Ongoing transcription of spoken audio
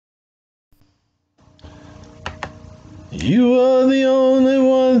You are the only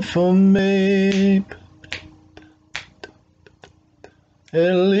one for me.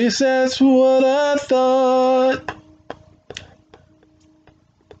 At least that's what I thought.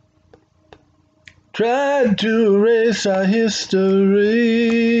 Tried to erase our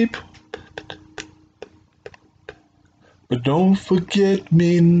history, but don't forget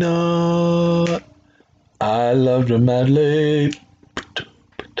me not. I loved her madly.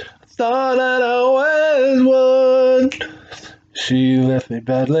 Thought that I always would. She left me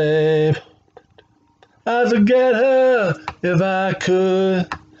badly. I'd forget her if I could.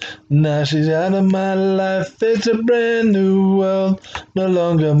 Now she's out of my life, it's a brand new world. No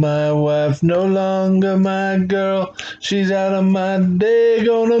longer my wife, no longer my girl. She's out of my day,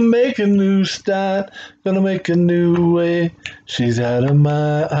 gonna make a new start, gonna make a new way. She's out of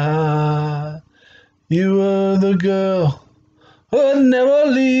my eye. You were the girl who'd never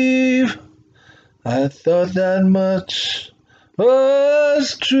leave. I thought that much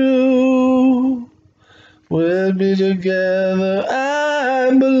was true. We'll be together, I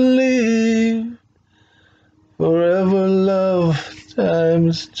believe. Forever love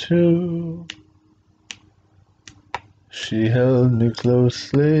times two. She held me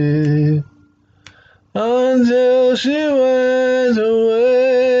closely until she went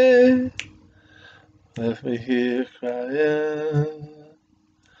away. Left me here crying.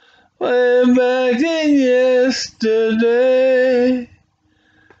 Way back in yesterday.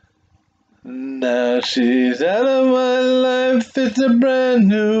 Now she's out of my life, it's a brand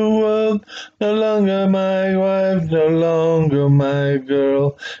new world. No longer my wife, no longer my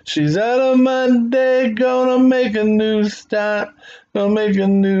girl. She's out of my day, gonna make a new start, gonna make a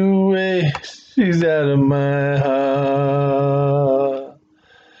new way. She's out of my heart.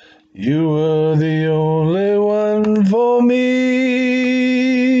 You were the only one for me.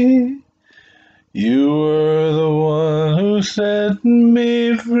 You were the one who set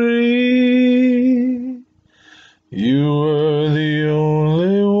me free. You were the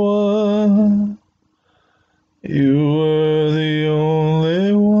only one. You were the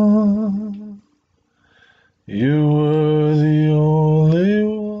only one. You were the only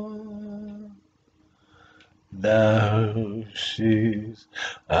one. Now she's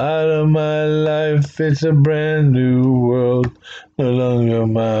out of my life, it's a brand new world. No longer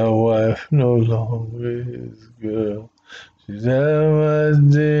my wife, no longer his girl. She's out of my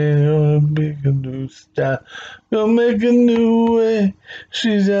day, gonna make a new start, gonna make a new way.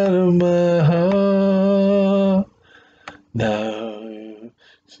 She's out of my heart. Now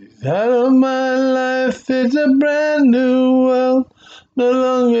she's out of my life, it's a brand new world. No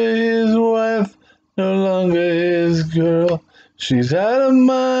longer his wife, no longer his girl. She's out of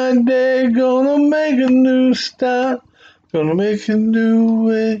my day, gonna make a new start, gonna make a new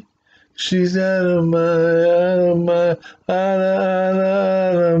way. She's out of my